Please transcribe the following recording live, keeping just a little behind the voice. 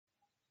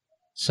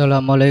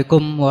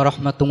Assalamualaikum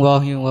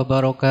warahmatullahi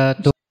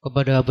wabarakatuh.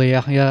 Kepada Abu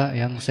Yahya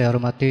yang saya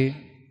hormati,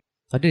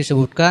 tadi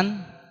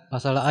disebutkan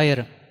masalah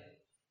air.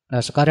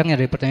 Nah sekarang ada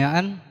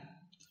pertanyaan,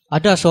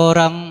 ada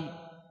seorang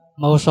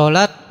mau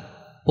sholat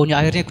punya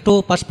airnya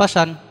itu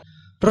pas-pasan.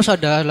 Terus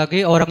ada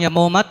lagi orang yang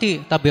mau mati,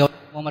 tapi orang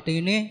yang mau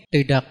mati ini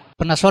tidak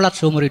pernah sholat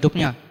seumur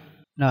hidupnya.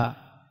 Nah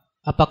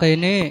apakah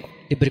ini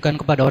diberikan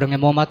kepada orang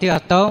yang mau mati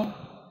atau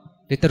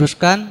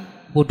diteruskan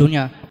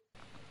wudhunya?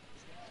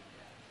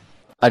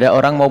 Ada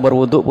orang mau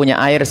berwudu punya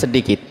air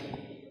sedikit,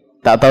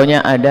 tak taunya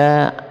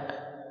ada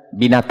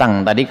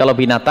binatang. Tadi kalau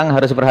binatang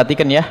harus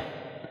perhatikan ya,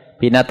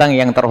 binatang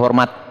yang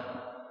terhormat.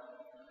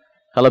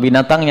 Kalau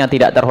binatangnya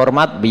tidak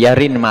terhormat,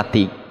 biarin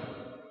mati.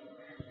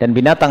 Dan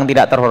binatang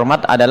tidak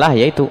terhormat adalah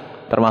yaitu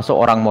termasuk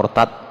orang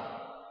murtad.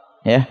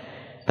 Ya,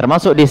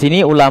 termasuk di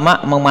sini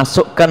ulama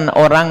memasukkan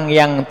orang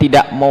yang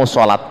tidak mau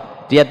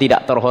sholat, dia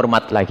tidak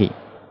terhormat lagi.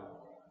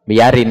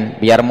 Biarin,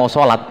 biar mau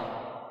sholat.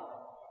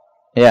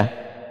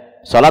 Ya.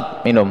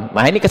 Sholat minum,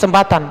 nah ini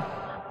kesempatan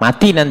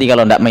mati nanti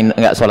kalau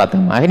enggak sholat,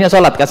 akhirnya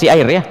sholat kasih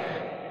air ya.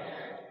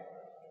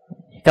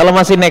 Kalau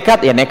masih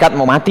nekat ya nekat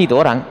mau mati itu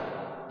orang.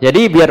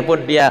 Jadi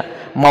biarpun dia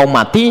mau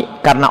mati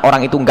karena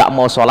orang itu enggak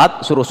mau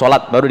sholat, suruh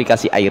sholat baru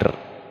dikasih air.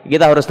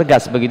 Kita harus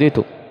tegas begitu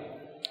itu,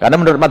 karena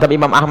menurut mazhab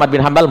Imam Ahmad bin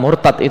Hanbal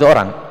murtad itu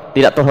orang,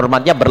 tidak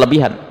terhormatnya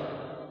berlebihan.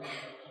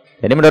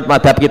 Jadi menurut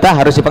mazhab kita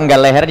harus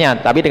dipenggal lehernya,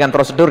 tapi dengan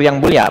prosedur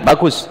yang mulia,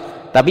 bagus.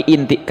 Tapi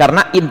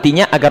karena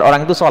intinya agar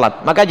orang itu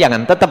sholat, maka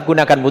jangan, tetap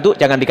gunakan wudhu,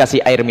 jangan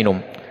dikasih air minum.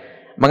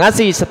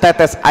 Mengasih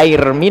setetes air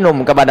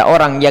minum kepada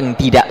orang yang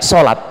tidak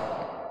sholat,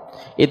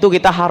 itu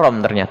kita haram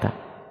ternyata.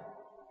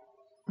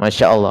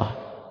 Masya Allah,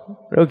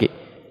 rugi.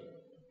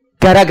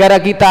 Gara-gara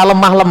kita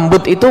lemah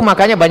lembut itu,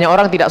 makanya banyak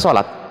orang tidak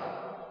sholat.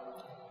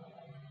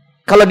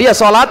 Kalau dia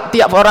sholat,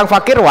 tiap orang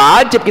fakir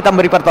wajib kita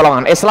beri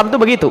pertolongan. Islam itu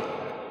begitu.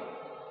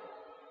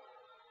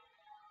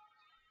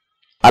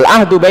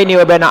 Al-ahdu baini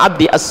wa baina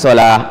abdi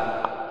as-sholah.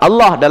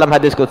 Allah dalam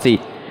hadis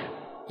qudsi,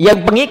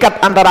 yang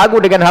pengikat antara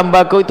aku dengan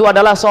hambaku itu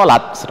adalah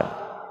sholat.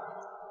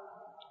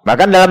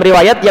 Bahkan dalam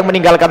riwayat yang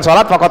meninggalkan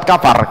sholat faqad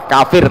kafar,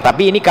 kafir.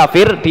 Tapi ini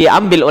kafir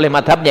diambil oleh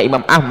madhabnya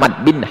Imam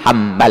Ahmad bin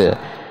Hanbal.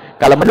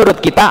 Kalau menurut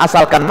kita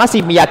asalkan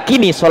masih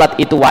meyakini sholat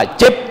itu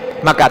wajib,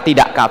 maka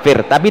tidak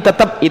kafir, tapi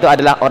tetap itu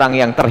adalah orang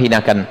yang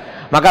terhinakan.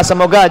 Maka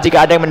semoga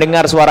jika ada yang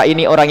mendengar suara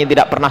ini, orang yang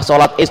tidak pernah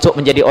sholat esok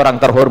menjadi orang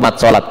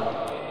terhormat sholat.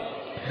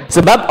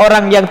 Sebab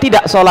orang yang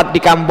tidak sholat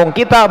di kampung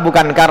kita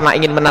bukan karena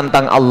ingin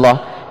menantang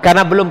Allah,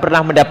 karena belum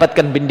pernah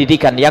mendapatkan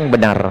pendidikan yang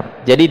benar.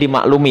 Jadi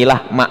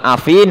dimaklumilah,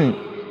 maafin.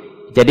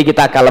 Jadi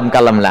kita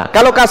kalem-kalem lah.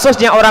 Kalau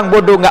kasusnya orang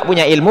bodoh nggak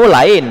punya ilmu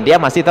lain,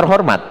 dia masih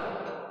terhormat.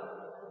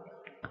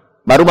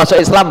 Baru masuk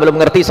Islam belum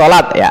ngerti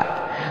sholat ya.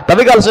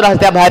 Tapi kalau sudah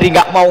setiap hari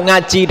nggak mau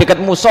ngaji dekat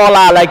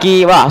musola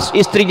lagi, wah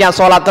istrinya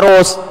sholat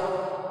terus,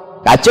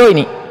 kacau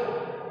ini.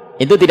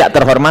 Itu tidak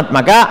terhormat,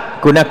 maka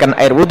gunakan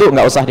air wudhu,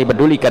 nggak usah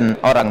dipedulikan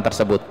orang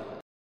tersebut.